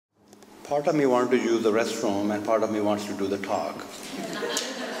Part of me wanted to use the restroom, and part of me wants to do the talk.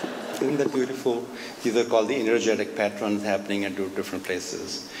 Isn't that beautiful? These are called the energetic patterns happening at different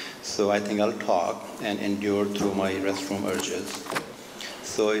places. So I think I'll talk and endure through my restroom urges.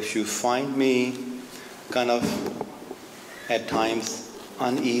 So if you find me kind of at times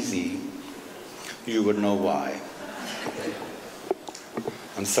uneasy, you would know why.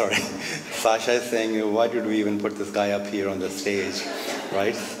 I'm sorry. Sasha is saying, why did we even put this guy up here on the stage,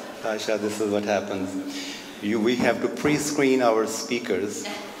 right? Sasha, this is what happens. We have to pre-screen our speakers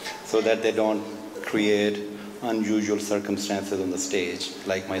so that they don't create unusual circumstances on the stage,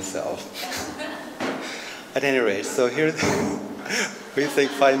 like myself. At any rate, so here, we take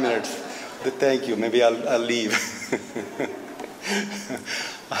 5 minutes. Thank you, maybe I'll leave.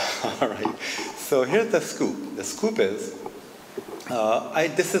 All right, so here's the scoop. The scoop is,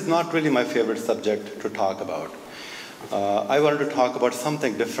 this is not really my favorite subject to talk about. I wanted to talk about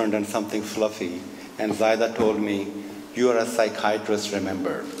something different and something fluffy, and Zaida told me, you are a psychiatrist,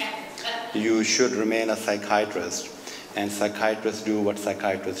 remember. You should remain a psychiatrist, and psychiatrists do what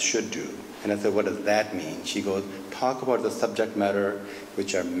psychiatrists should do. And I said, what does that mean? She goes, talk about the subject matter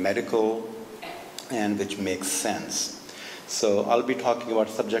which are medical and which makes sense. So I'll be talking about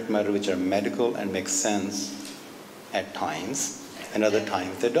subject matter which are medical and make sense at times, and other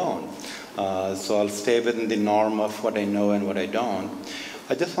times they don't. So I'll stay within the norm of what I know and what I don't.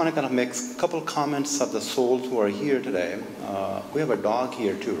 I just want to kind of make a couple comments of the souls who are here today. We have a dog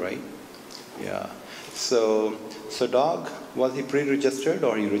here too, right? Yeah. So dog, was he pre-registered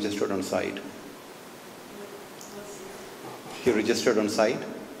or he registered on site? He registered on site?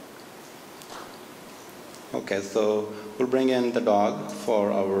 Okay, so we'll bring in the dog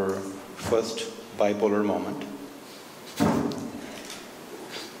for our first bipolar moment.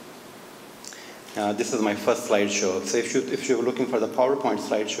 This is my first slideshow. So if you're looking for the PowerPoint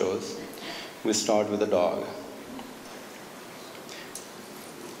slideshows, we start with the dog.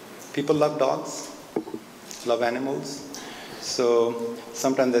 People love dogs, love animals. So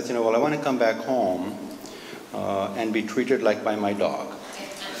sometimes they say, well, I want to come back home and be treated like by my dog.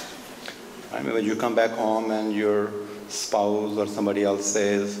 I mean, when you come back home and your spouse or somebody else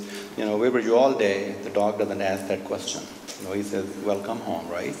says, where were you all day? The dog doesn't ask that question. He says, welcome home,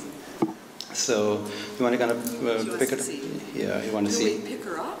 right? So you want to kind of pick it up? Yeah, you want to see? Do we pick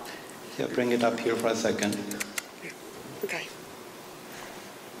her up? Yeah, bring it up here for a second. Okay.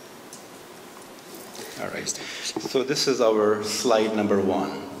 All right. So this is our slide number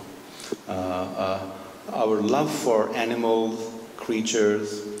 1. Our love for animals,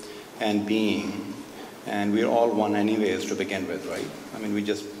 creatures, and being. And we're all one anyways to begin with, right? I mean, we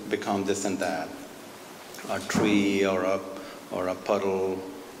just become this and that. A tree or a puddle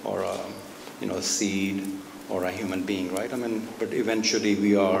or a seed or a human being, right? I mean, but eventually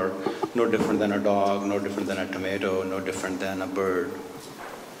we are no different than a dog, no different than a tomato, no different than a bird.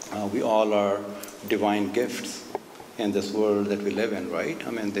 We all are divine gifts in this world that we live in, right?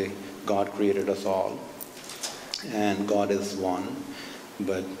 I mean, God created us all, and God is one,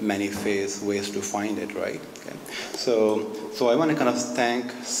 but many ways to find it, right? Okay. So I want to kind of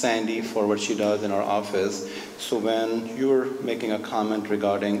thank Sandy for what she does in our office. So when you're making a comment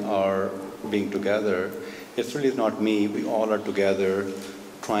regarding our being together, it's really not me. We all are together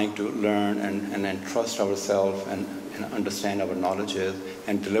trying to learn and trust ourselves and understand our knowledges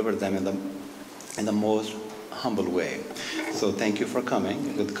and deliver them in the most humble way. So thank you for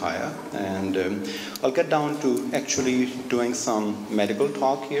coming with Kaya. And I'll get down to actually doing some medical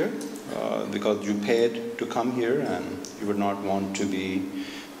talk here because you paid to come here and you would not want to be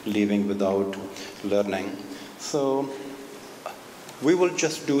leaving without learning. So we will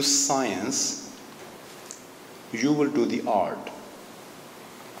just do science. You will do the art.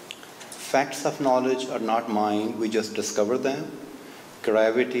 Facts of knowledge are not mine. We just discover them.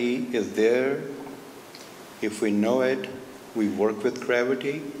 Gravity is there. If we know it, we work with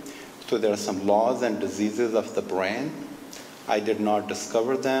gravity. So there are some laws and diseases of the brain. I did not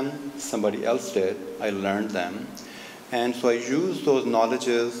discover them. Somebody else did. I learned them. And so I use those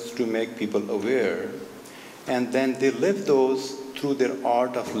knowledges to make people aware. And then they live those through their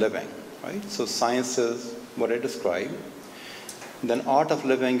art of living, right? So science is what I described. Then art of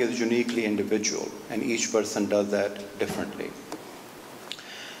living is uniquely individual, and each person does that differently.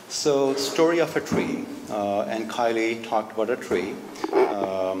 So story of a tree, and Kylie talked about a tree.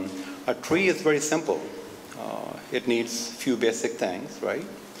 A tree is very simple. It needs few basic things, right?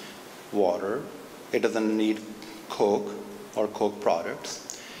 Water. It doesn't need Coke or Coke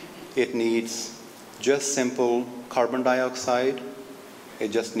products. It needs just simple carbon dioxide.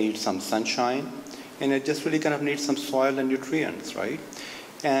 It just needs some sunshine. And it just really kind of needs some soil and nutrients, right?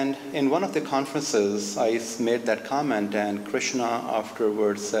 And in one of the conferences, I made that comment, and Krishna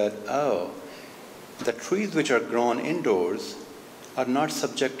afterwards said, oh, the trees which are grown indoors are not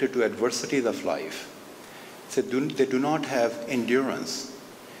subjected to adversities of life. So they do not have endurance.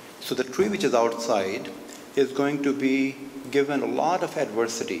 So the tree which is outside is going to be given a lot of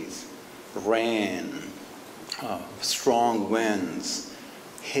adversities, rain, strong winds,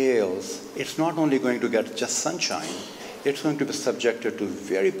 hails. It's not only going to get just sunshine, it's going to be subjected to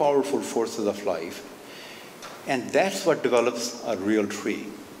very powerful forces of life. And that's what develops a real tree,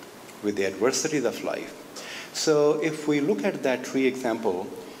 with the adversities of life. So if we look at that tree example,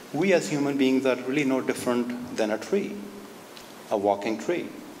 we as human beings are really no different than a tree, a walking tree.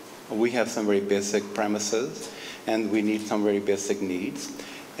 We have some very basic premises, and we need some very basic needs.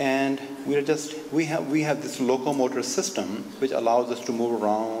 And we have this locomotor system which allows us to move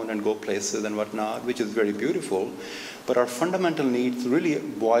around and go places and whatnot, which is very beautiful. But our fundamental needs really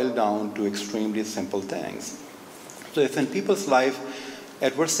boil down to extremely simple things. So if in people's life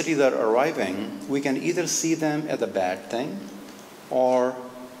adversities are arriving, we can either see them as a bad thing, or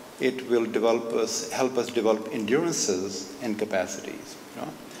it will help us develop endurances and capacities. You know?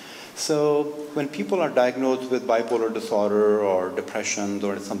 So when people are diagnosed with bipolar disorder or depression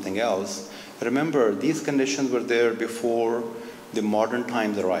or something else, remember these conditions were there before the modern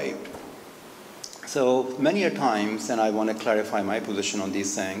times arrived. So many a times, and I want to clarify my position on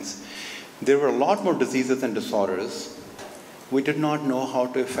these things, there were a lot more diseases and disorders. We did not know how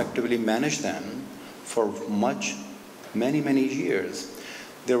to effectively manage them for many, many years.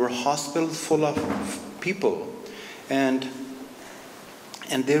 There were hospitals full of people, and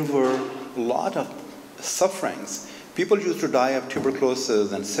there were a lot of sufferings. People used to die of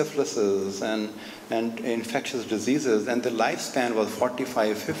tuberculosis and syphilis and infectious diseases, and the lifespan was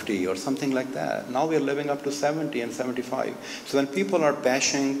 45, 50 or something like that. Now we are living up to 70 and 75. So when people are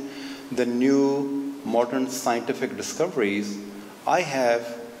bashing the new modern scientific discoveries, I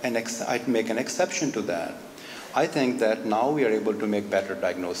make an exception to that. I think that now we are able to make better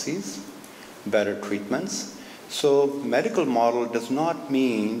diagnoses, better treatments. So medical model does not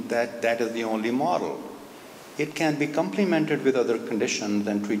mean that that is the only model. It can be complemented with other conditions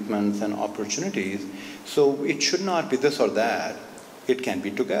and treatments and opportunities. So it should not be this or that. It can be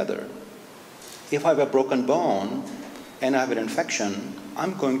together. If I have a broken bone and I have an infection,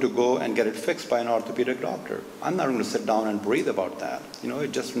 I'm going to go and get it fixed by an orthopedic doctor. I'm not going to sit down and breathe about that. You know,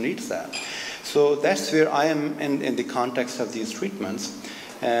 it just needs that. So that's where I am in the context of these treatments.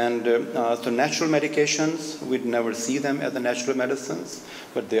 And so natural medications, we'd never see them as the natural medicines,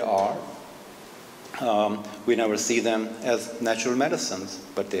 but they are. We never see them as natural medicines,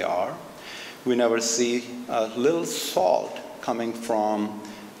 but they are. We never see a little salt coming from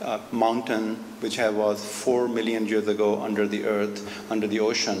a mountain which was 4 million years ago under the earth, under the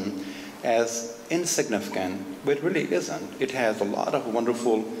ocean, as insignificant, but it really isn't. It has a lot of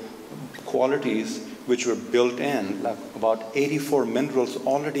wonderful qualities which were built in, like about 84 minerals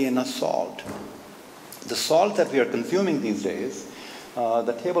already in a salt. The salt that we are consuming these days,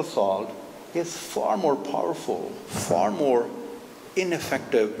 the table salt, is far more powerful, far more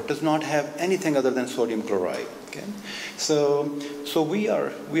ineffective, does not have anything other than sodium chloride. Okay? So we are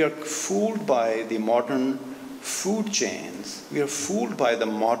fooled by the modern food chains. We are fooled by the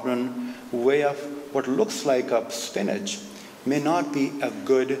modern way of what looks like a spinach may not be a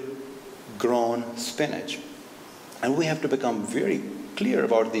good grown spinach. And we have to become very clear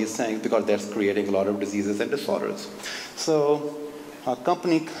about these things because that's creating a lot of diseases and disorders. So a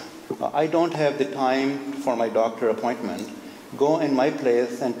company, I don't have the time for my doctor appointment. Go in my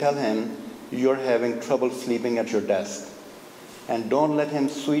place and tell him you're having trouble sleeping at your desk. And don't let him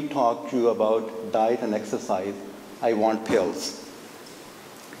sweet talk to you about diet and exercise. I want pills.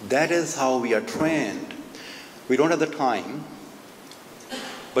 That is how we are trained. We don't have the time,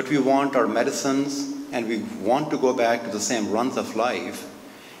 but we want our medicines and we want to go back to the same runs of life.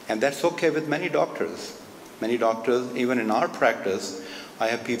 And that's okay with many doctors. Many doctors, even in our practice, I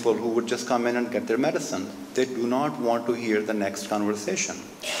have people who would just come in and get their medicine. They do not want to hear the next conversation.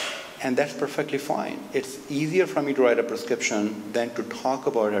 And that's perfectly fine. It's easier for me to write a prescription than to talk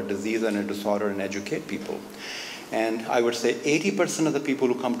about a disease and a disorder and educate people. And I would say 80% of the people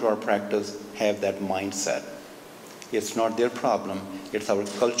who come to our practice have that mindset. It's not their problem, it's our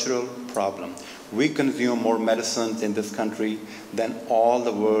cultural problem. We consume more medicines in this country than all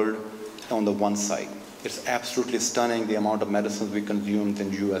the world on the one side. It's absolutely stunning the amount of medicines we consume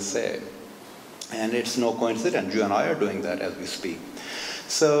in USA. And it's no coincidence, you and I are doing that as we speak.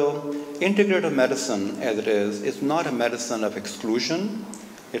 So integrative medicine, as it is not a medicine of exclusion.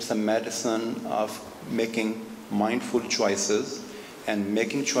 It's a medicine of making mindful choices and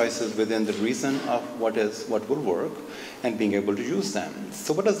making choices within the reason of what will work and being able to use them.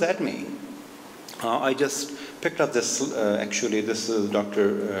 So what does that mean? I just picked up this, actually this is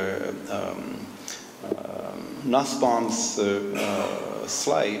Dr. Nussbaum's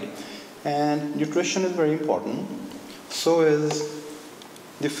slide, and nutrition is very important. So is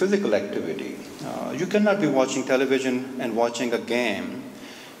the physical activity. You cannot be watching television and watching a game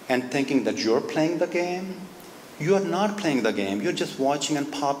and thinking that you're playing the game. You are not playing the game. You're just watching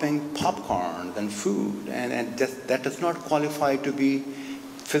and popping popcorn and food, and that does not qualify to be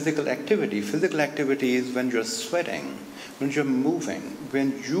physical activity. Physical activity is when you're sweating, when you're moving,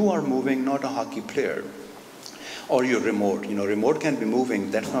 when you are moving, not a hockey player. Or your remote. Remote can be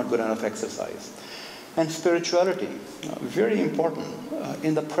moving. That's not good enough exercise. And spirituality, very important.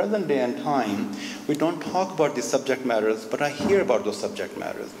 In the present day and time, we don't talk about the subject matters, but I hear about those subject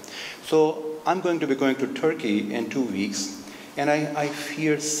matters. So I'm going to be going to Turkey in 2 weeks, and I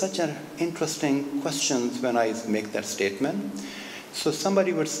hear such an interesting questions when I make that statement. So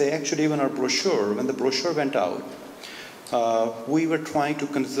somebody would say, actually, even our brochure, when the brochure went out, we were trying to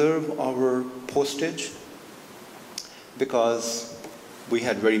conserve our postage because we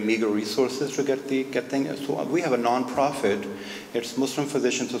had very meager resources to get things. So we have a non-profit. It's Muslim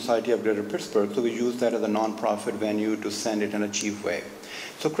Physician Society of Greater Pittsburgh. So we use that as a non-profit venue to send it in a cheap way.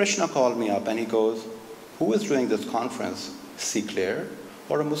 So Krishna called me up and he goes, who is doing this conference? Claire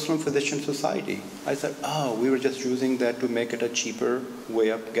or a Muslim Physician Society? I said, oh, we were just using that to make it a cheaper way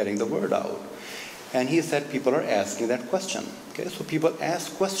of getting the word out. And he said people are asking that question. Okay, so people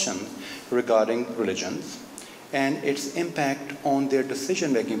ask questions regarding religions and its impact on their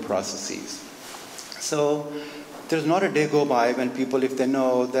decision-making processes. So there's not a day go by when people, if they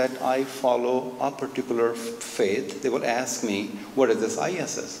know that I follow a particular faith, they will ask me, what is this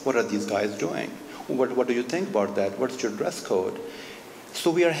ISS? What are these guys doing? What do you think about that? What's your dress code?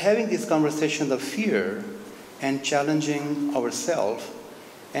 So we are having these conversations of fear and challenging ourselves,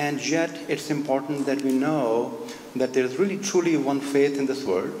 and yet it's important that we know that there's really truly one faith in this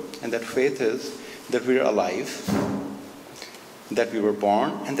world, and that faith is that we are alive, that we were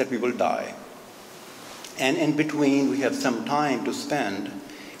born, and that we will die. And in between, we have some time to spend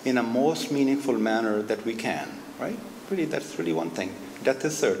in a most meaningful manner that we can, right? Really, that's really one thing. Death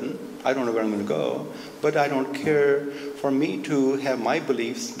is certain. I don't know where I'm going to go, but I don't care for me to have my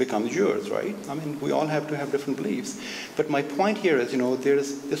beliefs become yours, right? I mean, we all have to have different beliefs. But my point here is,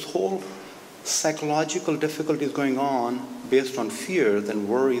 there's this whole psychological difficulties going on based on fears and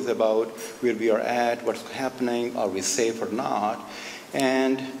worries about where we are at, what's happening, are we safe or not.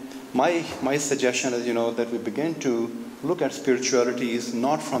 And my suggestion is, that we begin to look at spiritualities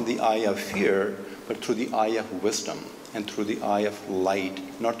not from the eye of fear, but through the eye of wisdom and through the eye of light,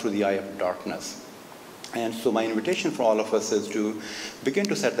 not through the eye of darkness. And so my invitation for all of us is to begin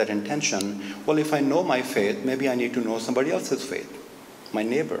to set that intention. Well, if I know my faith, maybe I need to know somebody else's faith, my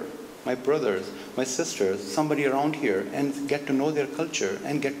neighbor, my brothers, my sisters, somebody around here, and get to know their culture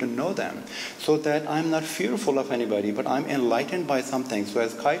and get to know them so that I'm not fearful of anybody, but I'm enlightened by something. So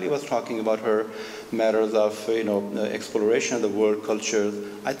as Kylie was talking about her matters of exploration of the world cultures,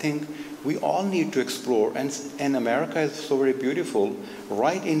 I think we all need to explore, and America is so very beautiful.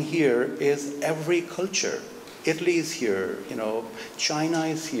 Right in here is every culture. Italy is here, China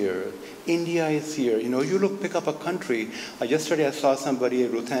is here, India is here. You pick up a country. Yesterday I saw somebody,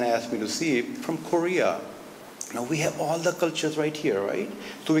 Ruthan asked me to see, from Korea. Now we have all the cultures right here, right?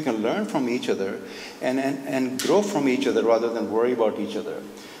 So we can learn from each other and grow from each other rather than worry about each other.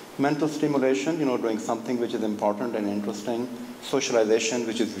 Mental stimulation, doing something which is important and interesting. Socialization,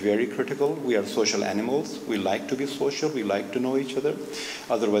 which is very critical. We are social animals. We like to be social. We like to know each other.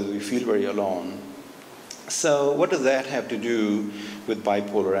 Otherwise, we feel very alone. So what does that have to do with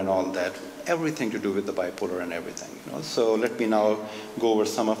bipolar and all that? Everything to do with the bipolar and everything. So let me now go over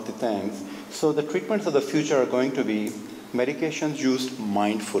some of the things. So the treatments of the future are going to be medications used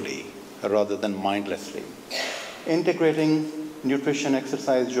mindfully rather than mindlessly. Integrating nutrition,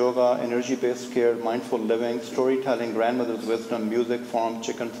 exercise, yoga, energy-based care, mindful living, storytelling, grandmother's wisdom, music, form,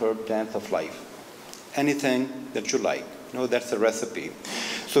 chicken serve, dance of life. Anything that you like. That's a recipe.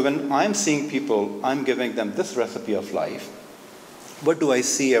 So when I'm seeing people, I'm giving them this recipe of life. What do I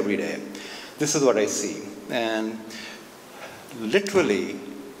see every day? This is what I see. And literally,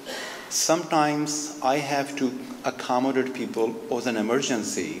 sometimes I have to accommodate people as an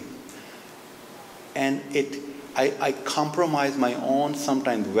emergency. And I compromise my own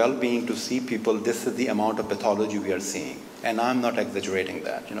sometimes well-being to see people, this is the amount of pathology we are seeing. And I'm not exaggerating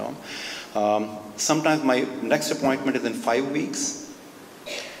that, Sometimes my next appointment is in 5 weeks.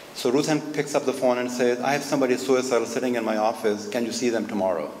 So Ruth picks up the phone and says, I have somebody suicidal sitting in my office. Can you see them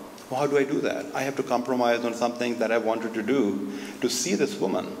tomorrow? Well, how do I do that? I have to compromise on something that I wanted to do to see this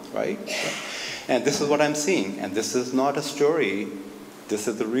woman, right? And this is what I'm seeing. And this is not a story. This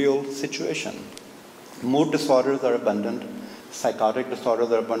is the real situation. Mood disorders are abundant. Psychotic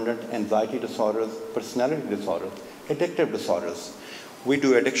disorders are abundant. Anxiety disorders, personality disorders, addictive disorders. We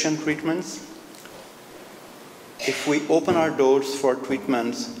do addiction treatments. If we open our doors for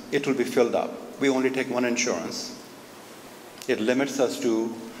treatments, it will be filled up. We only take one insurance. It limits us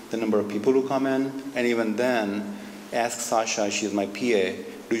to the number of people who come in, and even then, ask Sasha, she's my PA,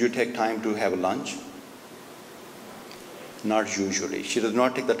 do you take time to have lunch? Not usually. She does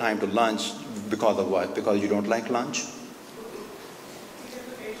not take the time to lunch because of what? Because you don't like lunch?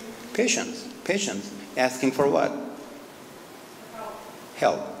 Patience. Patience. Asking for what?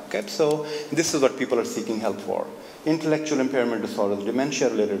 Help. Okay, so this is what people are seeking help for. Intellectual impairment disorders,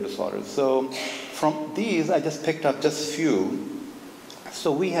 dementia-related disorders. So from these, I just picked up just few.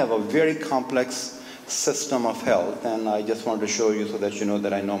 So we have a very complex system of health, and I just wanted to show you so that you know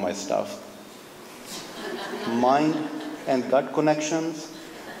that I know my stuff. Mind and gut connections,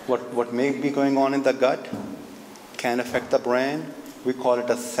 what may be going on in the gut can affect the brain. We call it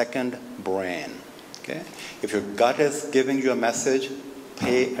a second brain. Okay? If your gut is giving you a message,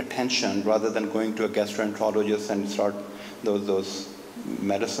 pay attention rather than going to a gastroenterologist and start those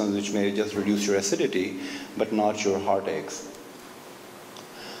medicines which may just reduce your acidity, but not your heartaches.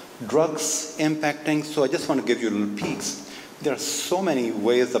 Drugs impacting, so I just want to give you little peeks. There are so many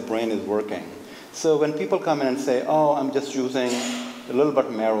ways the brain is working. So when people come in and say, oh, I'm just using a little bit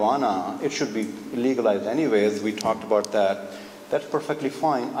of marijuana, it should be legalized anyways, we talked about that. That's perfectly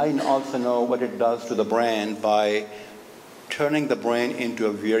fine. I also know what it does to the brain by turning the brain into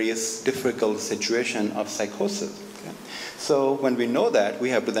a very difficult situation of psychosis. Okay? So when we know that, we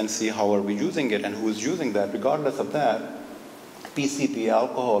have to then see how are we using it and who's using that. Regardless of that, PCP,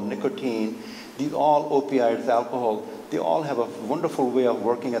 alcohol, nicotine, these all opioids, alcohol, they all have a wonderful way of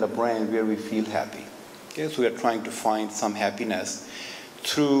working at a brain where we feel happy. Okay? So we are trying to find some happiness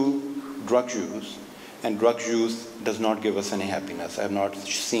through drug use, and drug use does not give us any happiness. I have not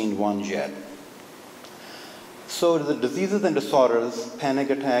seen one yet. So the diseases and disorders,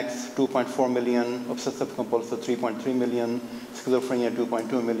 panic attacks, 2.4 million, obsessive compulsive, 3.3 million, schizophrenia,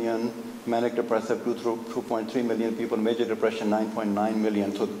 2.2 million, manic depressive, 2.3 million people, major depression, 9.9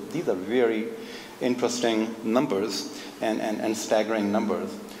 million. So these are very interesting numbers and staggering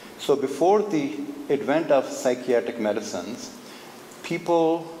numbers. So before the advent of psychiatric medicines,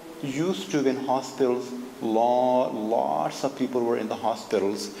 people used to be in hospitals. Lots of people were in the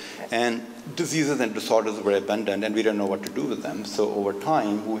hospitals, and diseases and disorders were abundant, and we didn't know what to do with them. So over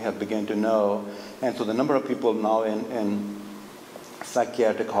time, we have begun to know, and so the number of people now in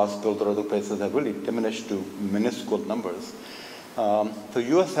psychiatric hospitals or other places have really diminished to minuscule numbers. The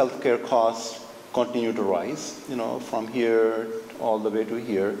U.S. healthcare costs continue to rise, from here all the way to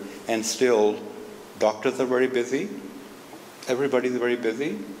here, and still doctors are very busy. Everybody's very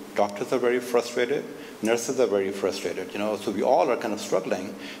busy. Doctors are very frustrated. Nurses are very frustrated, so we all are kind of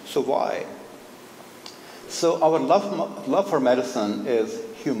struggling. So why? So our love for medicine is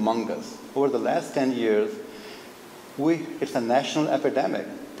humongous. Over the last 10 years, it's a national epidemic.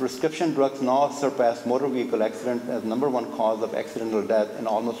 Prescription drugs now surpass motor vehicle accidents as #1 cause of accidental death in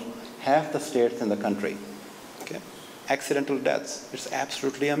almost half the states in the country. Okay? Accidental deaths. It's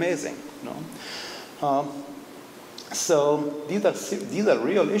absolutely amazing. So these are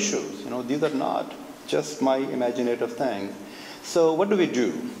real issues. These are not just my imaginative thing. So what do we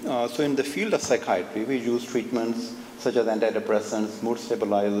do? So in the field of psychiatry, we use treatments such as antidepressants, mood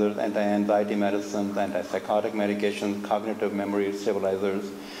stabilizers, anti-anxiety medicines, antipsychotic medications, cognitive memory stabilizers.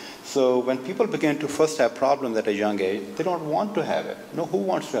 So when people begin to first have problems at a young age, they don't want to have it. Who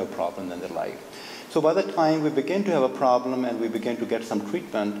wants to have problems in their life? So by the time we begin to have a problem and we begin to get some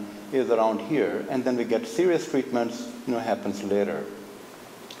treatment is around here, and then we get serious treatments, happens later.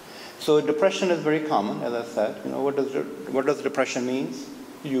 So depression is very common, as I said. What does depression mean?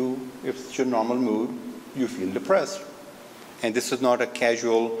 If it's your normal mood, you feel depressed. And this is not a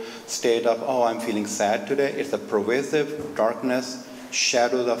casual state of, oh, I'm feeling sad today. It's a pervasive darkness,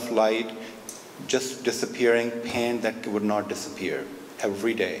 shadows of light, just disappearing, pain that would not disappear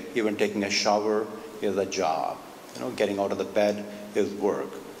every day. Even taking a shower is a job. Getting out of the bed is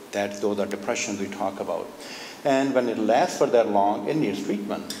work. Those are depressions we talk about. And when it lasts for that long, it needs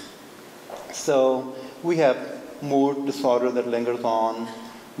treatment. So we have mood disorder that lingers on,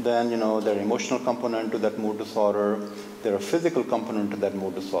 Then, there are emotional component to that mood disorder. There are physical component to that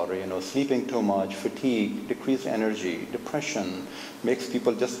mood disorder. Sleeping too much, fatigue, decreased energy, depression makes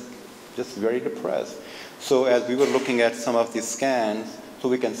people just very depressed. So as we were looking at some of these scans, so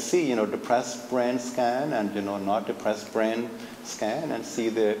we can see, depressed brain scan and, not depressed brain scan, and see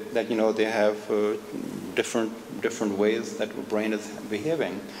that they have different ways that the brain is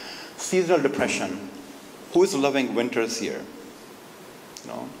behaving. Seasonal depression. Who is loving winters here?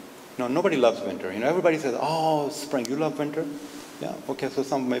 No, nobody loves winter. Everybody says, "Oh, spring, you love winter?" Yeah, okay,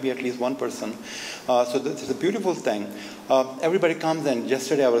 so maybe at least one person. So this is a beautiful thing. Everybody comes in.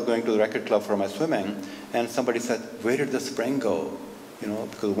 Yesterday I was going to the record club for my swimming, and somebody said, "Where did the spring go?"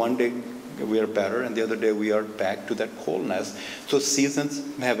 Because one day we are better, and the other day we are back to that coldness. So seasons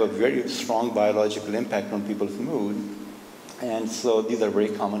have a very strong biological impact on people's mood, and so these are very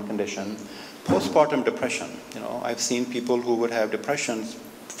common conditions. Postpartum depression. I've seen people who would have depressions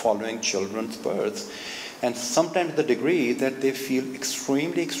following children's births, and sometimes the degree that they feel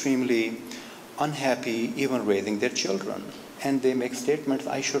extremely, extremely unhappy even raising their children. And they make statements,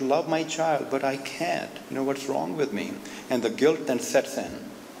 "I should love my child, but I can't. What's wrong with me?" And the guilt then sets in.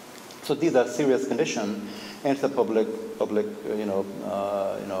 So these are serious conditions, and it's a public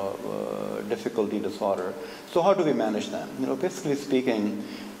difficulty disorder. So how do we manage them? Basically speaking,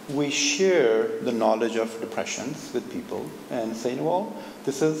 we share the knowledge of depressions with people and say, well,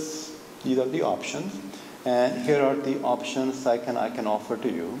 these are the options, and here are the options I can offer to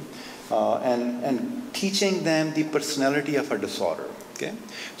you, and teaching them the personality of a disorder. Okay,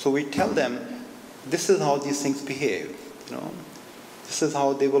 so we tell them this is how these things behave. This is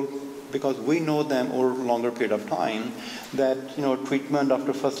how they will, because we know them over a longer period of time, that treatment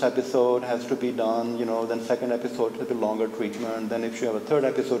after first episode has to be done, then second episode has to be longer treatment, then if you have a third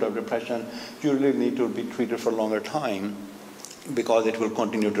episode of depression, you really need to be treated for a longer time because it will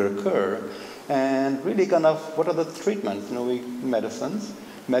continue to recur. And really what are the treatments?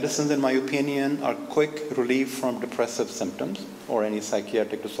 Medicines, in my opinion, are quick relief from depressive symptoms or any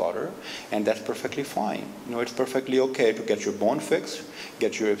psychiatric disorder, and that's perfectly fine. It's perfectly okay to get your bone fixed,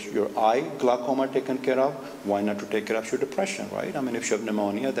 get your eye glaucoma taken care of. Why not to take care of your depression, right? If you have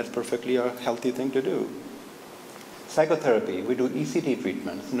pneumonia, that's perfectly a healthy thing to do. Psychotherapy, we do ECT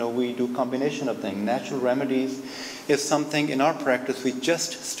treatments, we do combination of things. Natural remedies is something in our practice we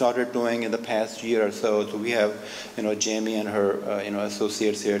just started doing in the past year or so. So we have, Jamie and her,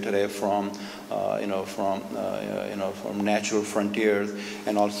 associates here today from Natural Frontiers,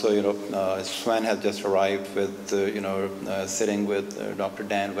 and also, Sven has just arrived with, sitting with Dr.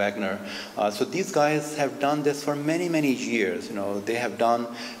 Dan Wagner. So these guys have done this for many, many years. They have done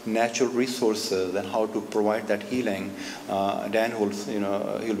natural resources and how to provide that healing. Dan,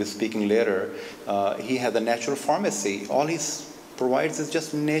 he'll be speaking later. He has a natural pharmacy. All he provides is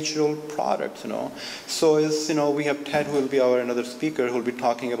just natural products. So we have Ted, who will be our another speaker, who will be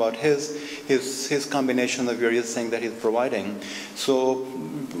talking about his combination of various things that he's providing. So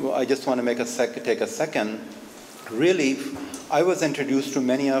I just want to take a second. Really, I was introduced to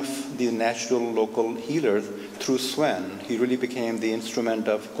many of these natural local healers through Sven. He really became the instrument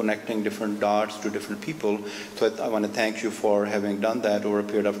of connecting different dots to different people. So I want to thank you for having done that over a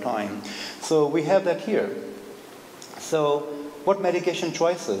period of time. So we have that here. So what medication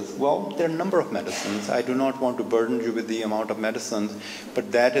choices? Well, there are a number of medicines. I do not want to burden you with the amount of medicines,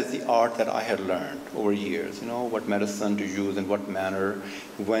 but that is the art that I had learned over years. What medicine to use, in what manner,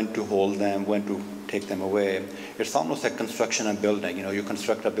 when to hold them, when to take them away. It's almost like construction and building. You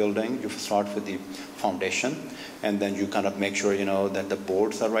construct a building, you start with the foundation, and then you kind of make sure, that the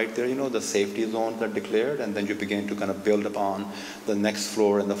boards are right there, the safety zones are declared, and then you begin to kind of build upon the next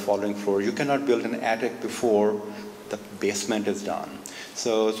floor and the following floor. You cannot build an attic before the basement is done.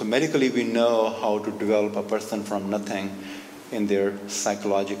 So medically we know how to develop a person from nothing in their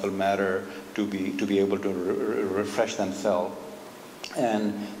psychological matter to be able to refresh themselves.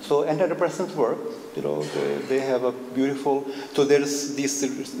 And so antidepressants work. They have a beautiful. So there's these.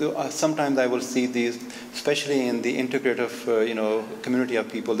 Sometimes I will see these, especially in the integrative, community of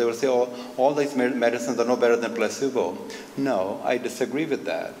people. They will say, "Oh, all these medicines are no better than placebo." No, I disagree with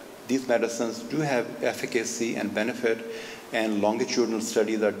that. These medicines do have efficacy and benefit, and longitudinal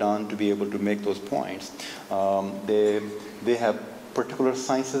studies are done to be able to make those points. They have particular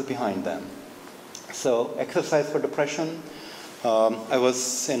sciences behind them. So exercise for depression. I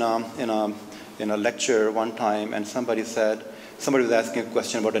was in a lecture one time, and somebody was asking a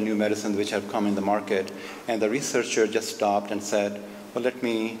question about a new medicine which had come in the market, and the researcher just stopped and said, "Well, let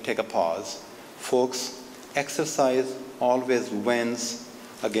me take a pause. Folks, exercise always wins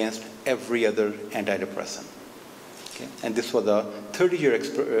against every other antidepressant. Okay? And this was a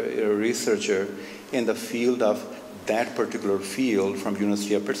 30-year researcher in the field of that particular field from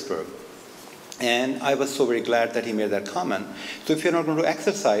University of Pittsburgh. And I was so very glad that he made that comment. So if you're not going to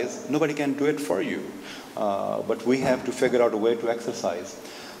exercise, nobody can do it for you. But we have to figure out a way to exercise.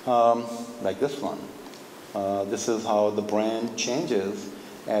 Like this one. This is how the brain changes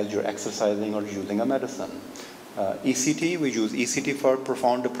as you're exercising or using a medicine. ECT, we use ECT for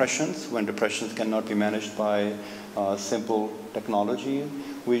profound depressions, when depressions cannot be managed by simple technology.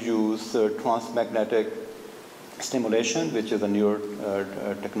 We use transmagnetic stimulation, which is a newer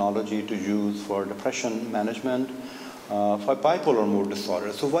technology to use for depression management, for bipolar mood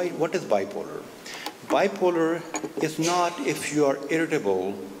disorder. So what is bipolar? Bipolar is not if you are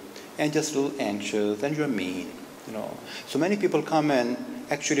irritable and just a little anxious and you're mean, you know. So many people come in,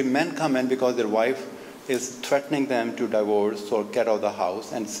 actually men come in because their wife is threatening them to divorce or get out of the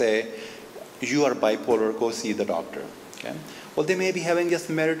house and say, you are bipolar, go see the doctor. Okay? Well, they may be having just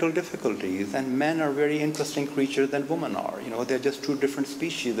marital difficulties, and men are very interesting creatures than women are. You know, they're just two different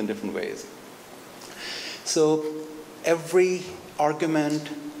species in different ways. So every argument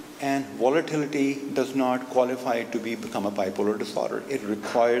and volatility does not qualify to become a bipolar disorder. It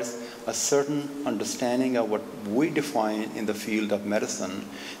requires a certain understanding of what we define in the field of medicine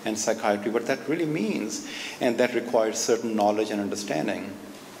and psychiatry, what that really means, and that requires certain knowledge and understanding.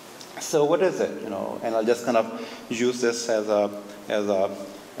 So what is it, you know? And I'll just kind of use this as a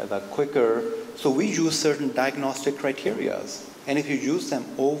quicker. So we use certain diagnostic criteria, and if you use them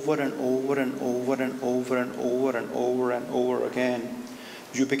over and over and over and over and over and over and over again,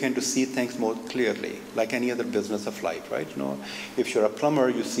 you begin to see things more clearly, like any other business of life, right? You know, if you're a plumber,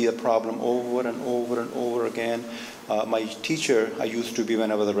 you see a problem over and over and over again. My teacher, I used to be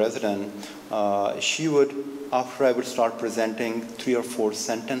when I was a resident, she would, after I would start presenting 3 or 4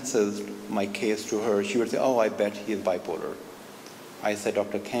 sentences, my case to her, she would say, oh, I bet he is bipolar. I said,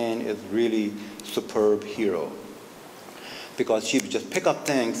 Dr. Kane is really superb hero. Because she would just pick up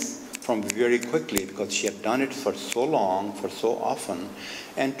things from very quickly because she had done it for so long, for so often.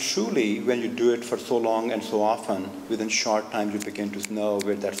 And truly, when you do it for so long and so often, within short time, you begin to know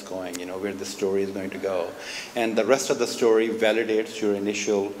where that's going, you know, where the story is going to go. And the rest of the story validates your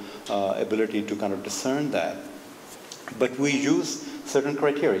initial ability to kind of discern that. But we use certain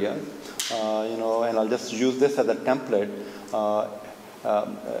criteria, you know, and I'll just use this as a template.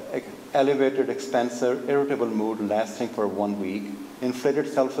 Elevated expensive, irritable mood lasting for 1 week, inflated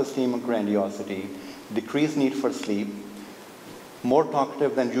self-esteem and grandiosity, decreased need for sleep, more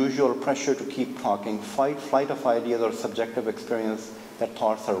talkative than usual, pressure to keep talking, flight of ideas or subjective experience that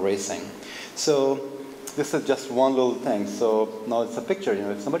thoughts are racing. So this is just one little thing. So now it's a picture, you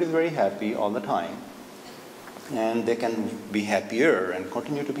know, if somebody's very happy all the time, and they can be happier and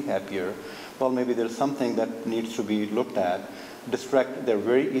continue to be happier, well, maybe there's something that needs to be looked at. They're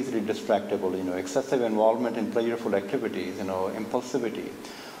very easily distractible, you know, excessive involvement in playful activities, you know, impulsivity.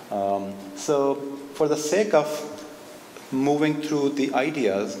 So for the sake of moving through the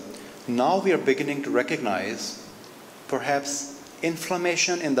ideas, now we are beginning to recognize perhaps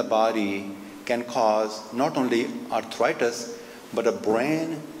inflammation in the body can cause not only arthritis, but a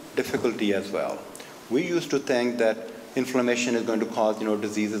brain difficulty as well. We used to think that inflammation is going to cause, you know,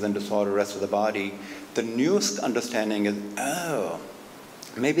 diseases and disorder, rest of the body. The newest understanding is, oh,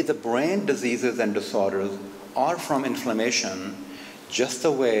 maybe the brain diseases and disorders are from inflammation, just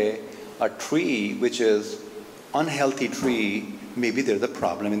the way a tree, which is unhealthy tree, maybe there's a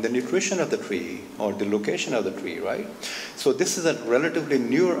problem in the nutrition of the tree or the location of the tree, right? So this is a relatively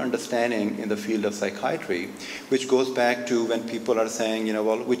newer understanding in the field of psychiatry, which goes back to when people are saying, you know,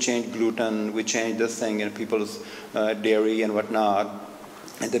 well, we changed gluten, we changed this thing in people's dairy and whatnot,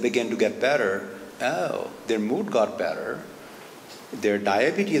 and they begin to get better. Oh, their mood got better, their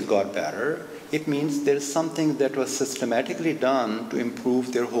diabetes got better. It means there's something that was systematically done to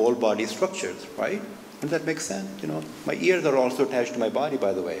improve their whole body structures, right? Does that make sense? You know, my ears are also attached to my body,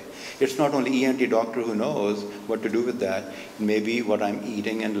 by the way. It's not only ENT doctor who knows what to do with that. Maybe what I'm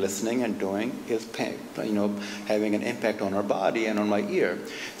eating and listening and doing is, you know, having an impact on our body and on my ear.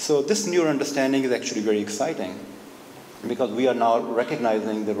 So this newer understanding is actually very exciting, because we are now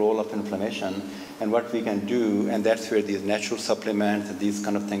recognizing the role of inflammation and what we can do, and that's where these natural supplements and these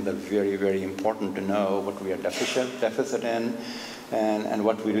kind of things are very, very important to know what we are deficit in, and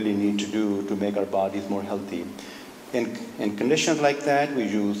what we really need to do to make our bodies more healthy. In conditions like that, we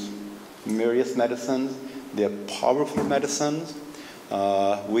use various medicines. They're powerful medicines.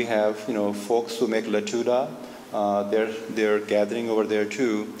 We have, you know, folks who make Latuda. They're gathering over there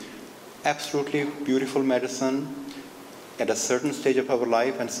too. Absolutely beautiful medicine at a certain stage of our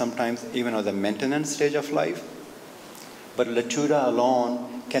life, and sometimes even at the maintenance stage of life. But Latuda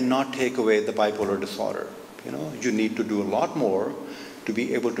alone cannot take away the bipolar disorder. You need to do a lot more to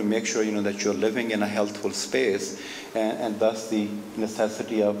be able to make sure, that you're living in a healthful space, and thus the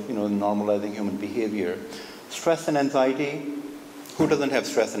necessity of, normalizing human behavior. Stress and anxiety, who doesn't have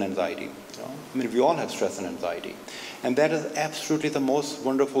stress and anxiety? We all have stress and anxiety. And that is absolutely the most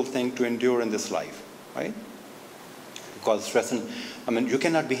wonderful thing to endure in this life, right? Because stress and, you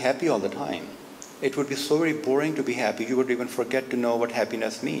cannot be happy all the time. It would be so very boring to be happy. You would even forget to know what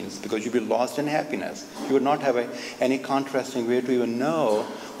happiness means, because you'd be lost in happiness. You would not have any contrasting way to even know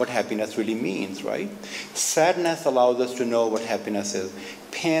what happiness really means, right? Sadness allows us to know what happiness is.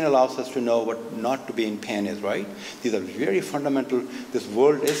 Pain allows us to know what not to be in pain is, right? These are very fundamental. This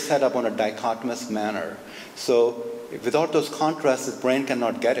world is set up on a dichotomous manner. So without those contrasts, the brain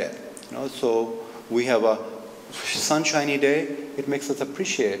cannot get it. So we have a sunshiny day, it makes us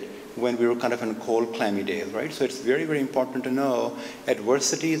appreciate when we were kind of in cold, clammy days, right? So it's very, very important to know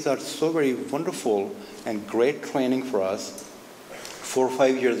adversities are so very wonderful and great training for us. 4 or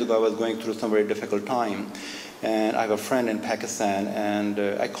 5 years ago, I was going through some very difficult time, and I have a friend in Pakistan, and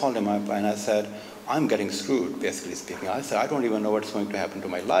I called him up and I said, I'm getting screwed, basically speaking. I said, I don't even know what's going to happen to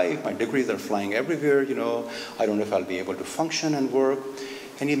my life. My degrees are flying everywhere, I don't know if I'll be able to function and work.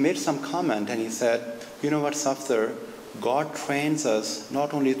 And he made some comment, and he said, you know what, Safdar, God trains us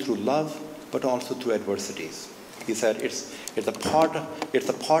not only through love, but also through adversities. He said it's a part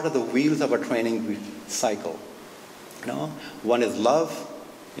of the wheels of a training cycle. One is love,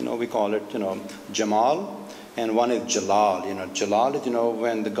 we call it, Jamal, and one is Jalal. Jalal is,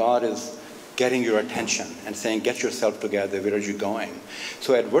 when the God is getting your attention and saying, get yourself together, where are you going?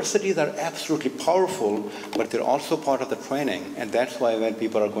 So adversities are absolutely powerful, but they're also part of the training. And that's why when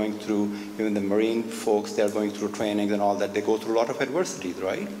people are going through, even the Marine folks, they're going through trainings and all that, they go through a lot of adversities,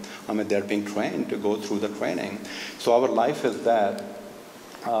 right? They're being trained to go through the training. So our life is that.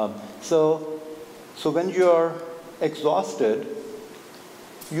 So when you're exhausted,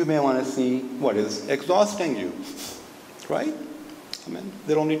 you may want to see what is exhausting you, right?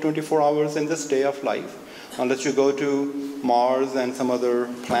 There are only 24 hours in this day of life. Unless you go to Mars and some other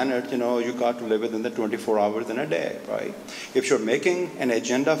planet, you got to live within the 24 hours in a day, right? If you're making an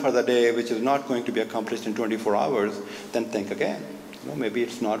agenda for the day which is not going to be accomplished in 24 hours, then think again. Maybe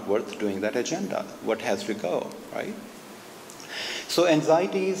it's not worth doing that agenda. What has to go, right? So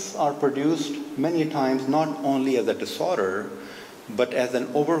anxieties are produced many times not only as a disorder, but as an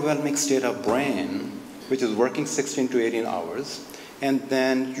overwhelming state of brain, which is working 16 to 18 hours. And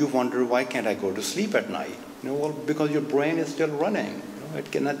then you wonder, why can't I go to sleep at night? Well, because your brain is still running.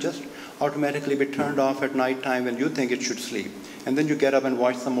 It cannot just automatically be turned off at night time when you think it should sleep. And then you get up and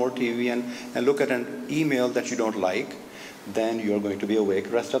watch some more TV and look at an email that you don't like. Then you're going to be awake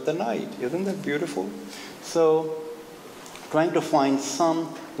the rest of the night. Isn't that beautiful? So trying to find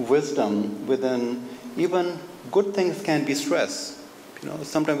some wisdom within even good things can be stress.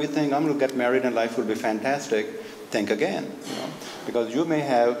 Sometimes we think, I'm going to get married and life will be fantastic. Think again, because you may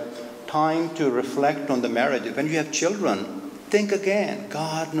have time to reflect on the marriage. When you have children, think again.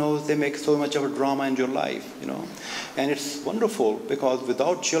 God knows they make so much of a drama in your life, And it's wonderful, because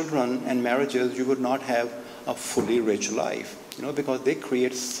without children and marriages, you would not have a fully rich life, because they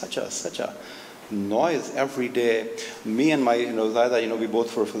create such a noise every day. Me and my, Zaida, we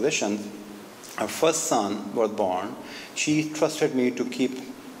both were physicians. Our first son was born. She trusted me to keep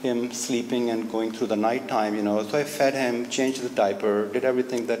him sleeping and going through the night time, So I fed him, changed the diaper, did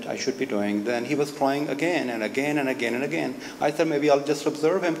everything that I should be doing. Then he was crying again and again and again and again. I said, maybe I'll just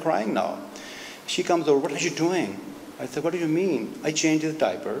observe him crying now. She comes over, what are you doing? I said, what do you mean? I changed his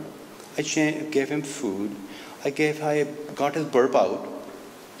diaper. I gave him food. I got his burp out.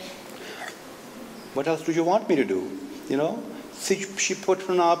 What else do you want me to do? She put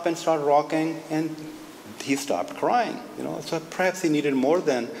him up and started rocking, and he stopped crying, So perhaps he needed more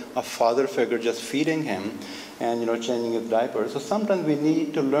than a father figure just feeding him and, changing his diaper. So sometimes we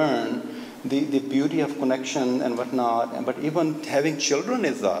need to learn the beauty of connection and whatnot. But even having children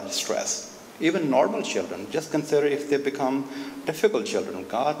is a stress. Even normal children. Just consider if they become difficult children.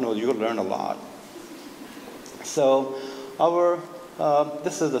 God knows you'll learn a lot. So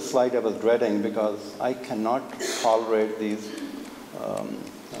this is the slide I was dreading, because I cannot tolerate these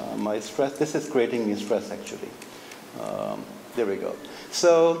my stress. This is creating me stress, actually. There we go.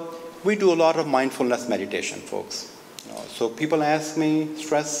 So we do a lot of mindfulness meditation, folks. So people ask me,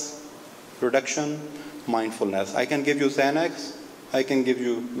 stress reduction, mindfulness. I can give you Xanax. I can give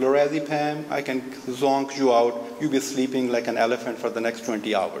you lorazepam. I can zonk you out. You'll be sleeping like an elephant for the next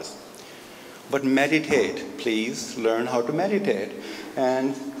 20 hours. But meditate, please. Learn how to meditate.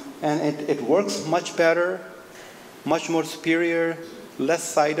 And it works much better much more superior, less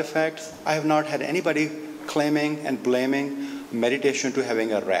side effects. I have not had anybody claiming and blaming meditation to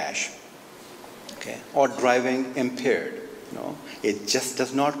having a rash, okay, or driving impaired. It just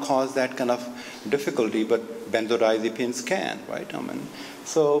does not cause that kind of difficulty, but benzodiazepines can, right?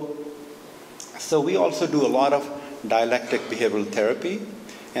 So we also do a lot of dialectic behavioral therapy,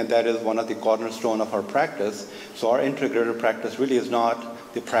 and that is one of the cornerstone of our practice. So our integrated practice really is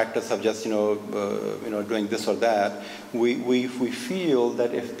not the practice of just doing this or that. We feel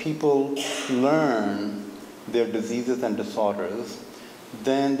that if people learn their diseases and disorders,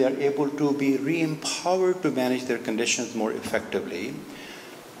 then they're able to be re-empowered to manage their conditions more effectively.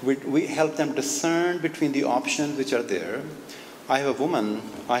 We help them discern between the options which are there. I have a woman,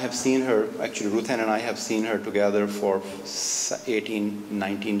 I have seen her, actually Ruth Ann and I have seen her together for 18,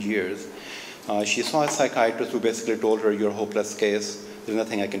 19 years. She saw a psychiatrist who basically told her, "You're a hopeless case, there's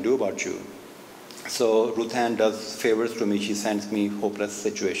nothing I can do about you." So Ruth Ann does favors to me. She sends me hopeless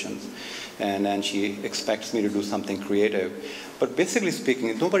situations, and she expects me to do something creative. But basically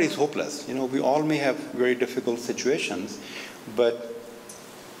speaking, nobody's hopeless. We all may have very difficult situations, but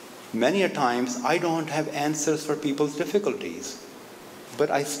many a times I don't have answers for people's difficulties, but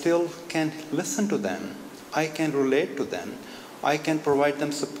I still can listen to them. I can relate to them. I can provide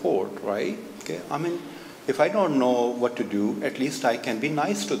them support, right? Okay. If I don't know what to do, at least I can be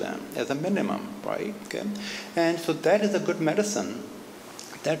nice to them as a minimum, right? Okay. And so that is a good medicine.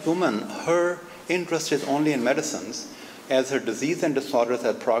 That woman, her interest is only in medicines. As her disease and disorders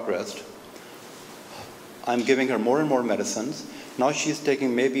have progressed, I'm giving her more and more medicines. Now she's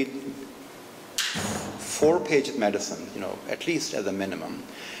taking maybe 4-page medicine, at least as a minimum.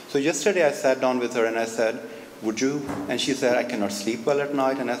 So yesterday I sat down with her and I said, "Would you?" And she said, "I cannot sleep well at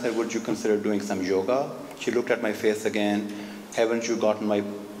night." And I said, "Would you consider doing some yoga?" She looked at my face again. "Haven't you gotten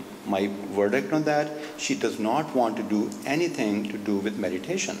my verdict on that?" She does not want to do anything to do with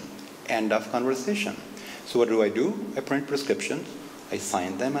meditation. End of conversation. So what do? I print prescriptions, I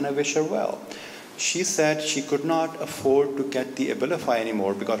sign them, and I wish her well. She said she could not afford to get the Abilify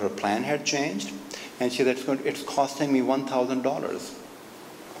anymore because her plan had changed, and she said, "It's costing me $1,000.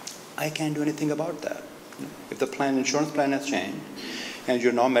 I can't do anything about that. If the insurance plan has changed, and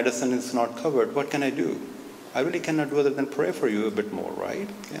your now medicine is not covered, what can I do? I really cannot do other than pray for you a bit more, right?"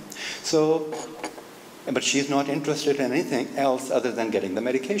 Yeah. So, but she's not interested in anything else other than getting the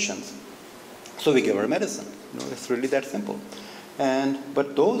medications. So we give her medicine. It's really that simple.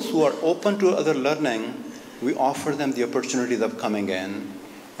 But those who are open to other learning, we offer them the opportunities of coming in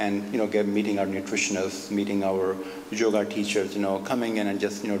and meeting our nutritionists, meeting our yoga teachers, coming in and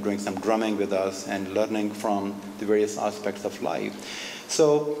just doing some drumming with us and learning from the various aspects of life.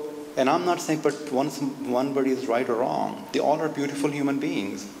 So, and I'm not saying but one is right or wrong. They all are beautiful human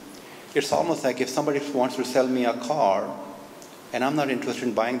beings. It's almost like if somebody wants to sell me a car and I'm not interested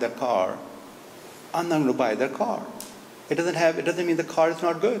in buying that car, I'm not going to buy their car. It doesn't mean the car is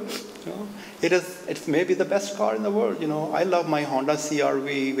not good. It's maybe the best car in the world. I love my Honda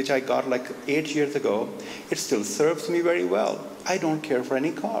CR-V, which I got like 8 years ago. It still serves me very well. I don't care for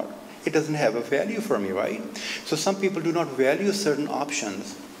any car. It doesn't have a value for me, right? So some people do not value certain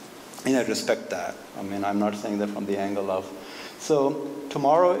options, and I respect that. I'm not saying that from the angle of. So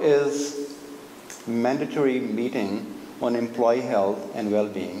tomorrow is mandatory meeting on employee health and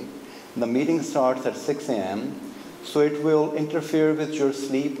well-being. The meeting starts at 6 a.m., so it will interfere with your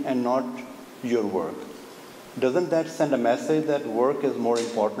sleep and not your work. Doesn't that send a message that work is more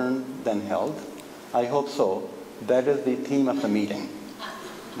important than health? I hope so. That is the theme of the meeting.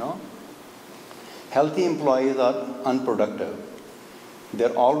 Healthy employees are unproductive.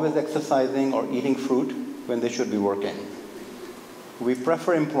 They're always exercising or eating fruit when they should be working. We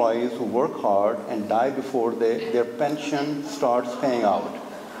prefer employees who work hard and die before their pension starts paying out.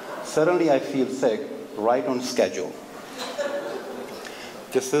 Suddenly I feel sick, right on schedule.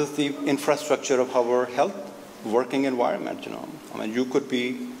 This is the infrastructure of our health working environment, you could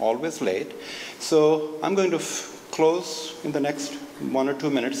be always late. So I'm going to close in the next 1 or 2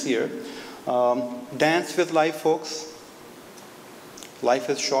 minutes here. Dance with life, folks. Life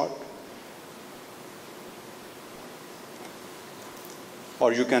is short.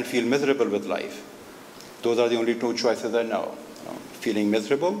 Or you can feel miserable with life. Those are the only 2 choices I know. Feeling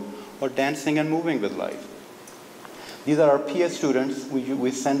miserable or dancing and moving with life. These are our PA students.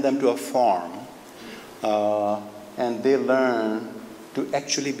 We send them to a farm, and they learn to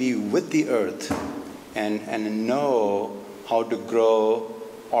actually be with the earth and know how to grow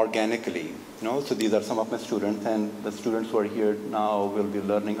organically. So these are some of my students, and the students who are here now will be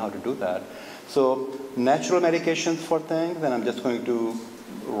learning how to do that. So natural medications for things, and I'm just going to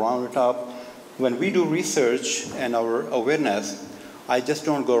round it up. when we do research and our awareness, I just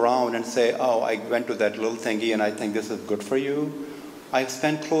don't go around and say, oh, I went to that little thingy and I think this is good for you. I've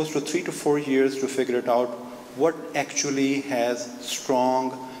spent close to 3 to 4 years to figure it out what actually has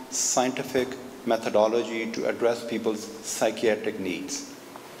strong scientific methodology to address people's psychiatric needs.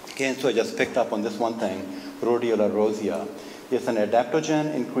 Okay, and so I just picked up on this one thing, rhodiola rosea. It's an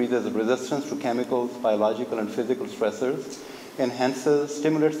adaptogen, increases resistance to chemicals, biological and physical stressors,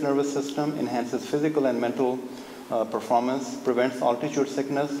 stimulates nervous system, enhances physical and mental performance, prevents altitude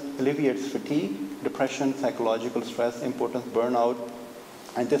sickness, alleviates fatigue, depression, psychological stress, impotence, burnout.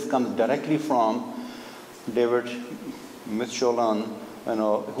 And this comes directly from David Micholan,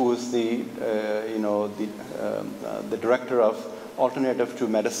 who is the director of Alternative to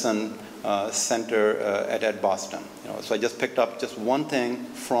Medicine Center at Boston. So I just picked up just one thing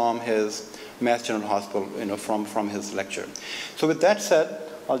from his Mass General Hospital, from his lecture. So with that said,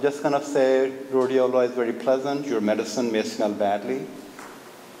 I'll just kind of say rhodiola is very pleasant. Your medicine may smell badly.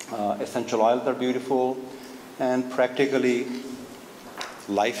 Essential oils are beautiful. And practically,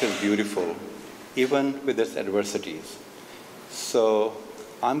 life is beautiful, even with its adversities. So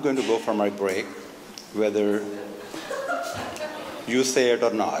I'm going to go for my break, whether you say it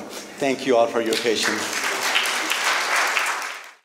or not. Thank you all for your patience.